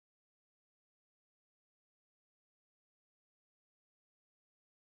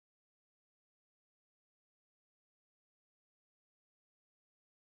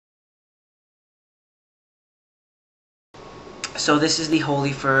So this is the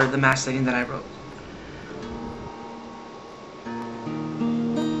Holy for the Mass Litany that I wrote.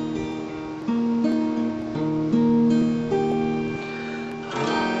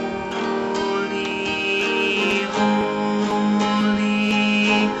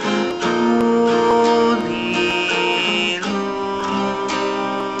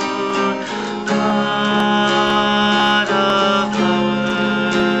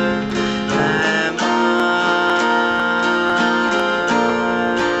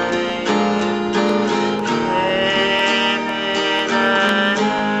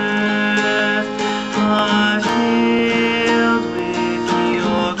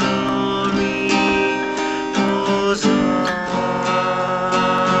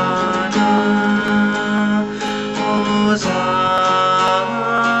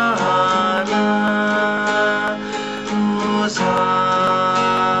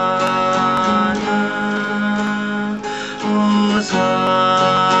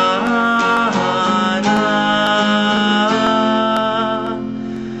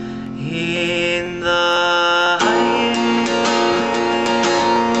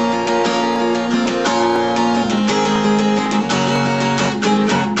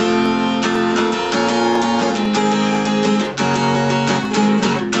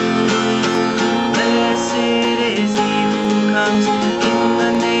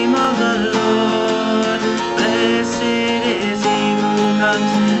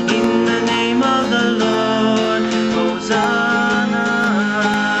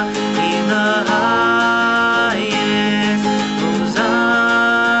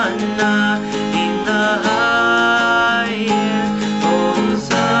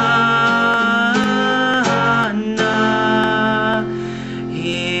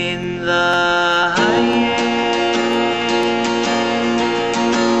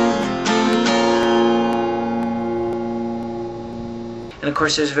 And of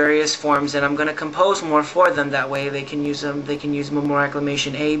course, there's various forms, and I'm going to compose more for them. That way, they can use them. They can use Memorial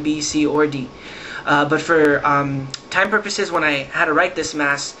Acclamation A, B, C, or D. But for time purposes, when I had to write this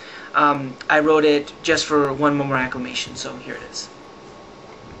Mass, I wrote it just for one Memorial Acclamation. So here it is.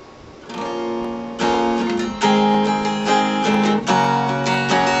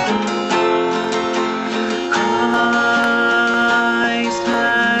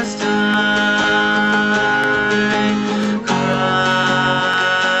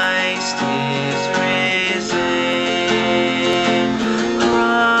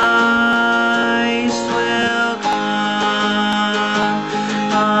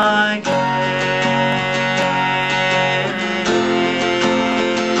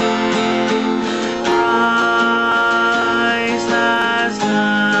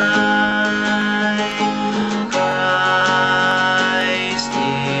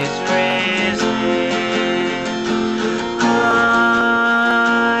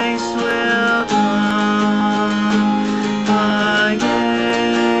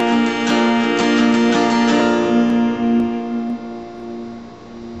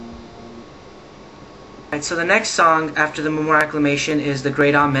 So the next song after the Memorial Acclamation is the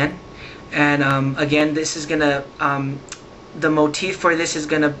Great Amen, and again, this is gonna the motif for this is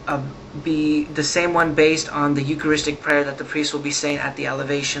gonna be the same one based on the Eucharistic prayer that the priest will be saying at the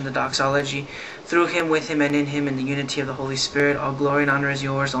elevation, the doxology. Through him, with him, and in him, in the unity of the Holy Spirit, all glory and honor is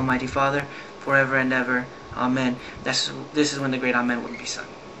yours, Almighty Father, forever and ever. Amen. This is when the Great Amen would be sung,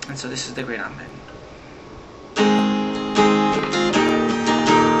 and so this is the Great Amen.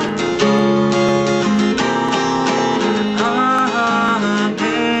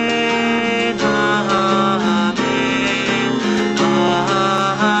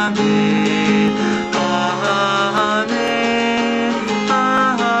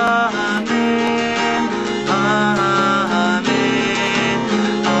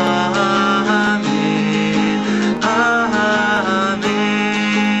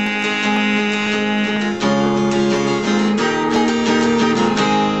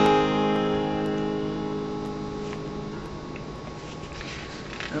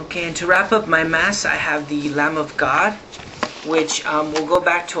 Okay, and to wrap up my Mass, I have the Lamb of God, which will go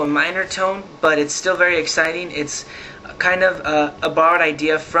back to a minor tone, but it's still very exciting. It's kind of a borrowed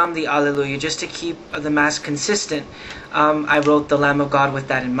idea from the Alleluia. Just to keep the Mass consistent, I wrote the Lamb of God with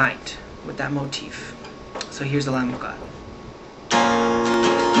that in mind, with that motif. So here's the Lamb of God.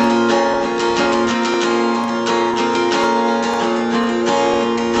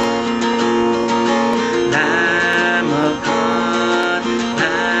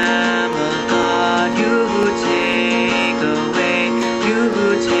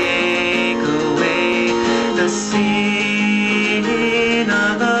 Sin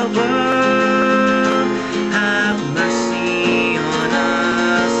of the world, have mercy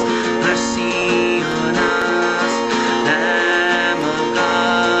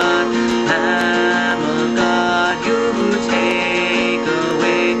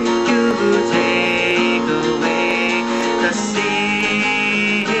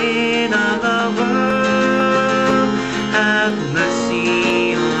world. Have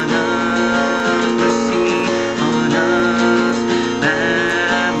mercy on us, mercy on us.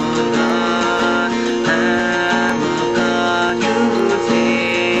 Lamb of God, Lamb of God, you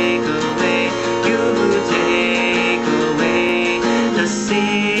take away the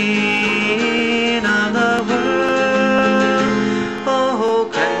sin of the world. Oh,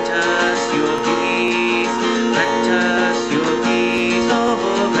 grant us your peace, grant us your peace.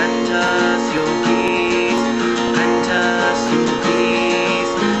 Oh, grant us your peace, grant us your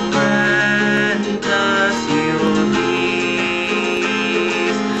peace, grant us your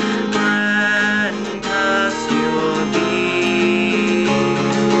peace, grant us your peace,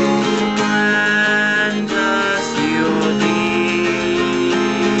 grant us your peace.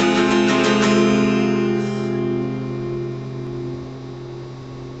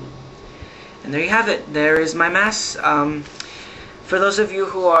 And there you have it. There is my Mass. For those of you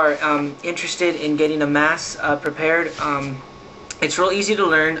who are interested in getting a Mass prepared, it's real easy to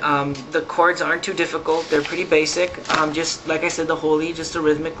learn. The chords aren't too difficult. They're pretty basic. Just like I said, the Holy, just a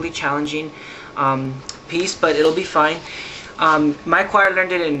rhythmically challenging piece, but it'll be fine. My choir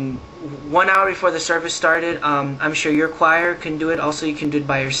learned it in 1 hour before the service started. I'm sure your choir can do it. Also, you can do it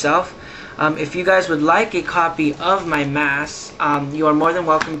by yourself. If you guys would like a copy of my Mass, you are more than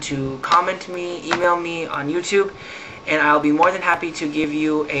welcome to comment me, email me on YouTube, and I'll be more than happy to give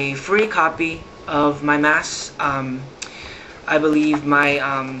you a free copy of my Mass. I believe my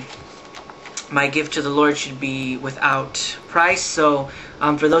my gift to the Lord should be without price. So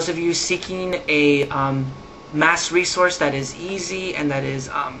for those of you seeking a Mass resource that is easy and that is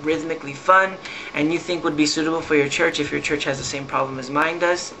rhythmically fun and you think would be suitable for your church, if your church has the same problem as mine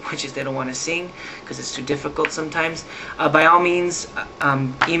does, which is they don't want to sing because it's too difficult sometimes, by all means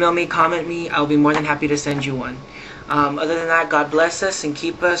email me, comment me. I'll be more than happy to send you one. Other than that, God bless us and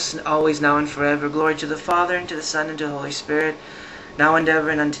keep us always, now and forever. Glory to the Father, and to the Son, and to the Holy Spirit, now and ever,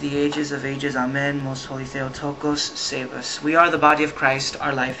 and unto the ages of ages. Amen. Most Holy Theotokos, save us. We are the body of Christ.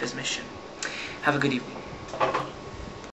 Our life is mission. Have a good evening.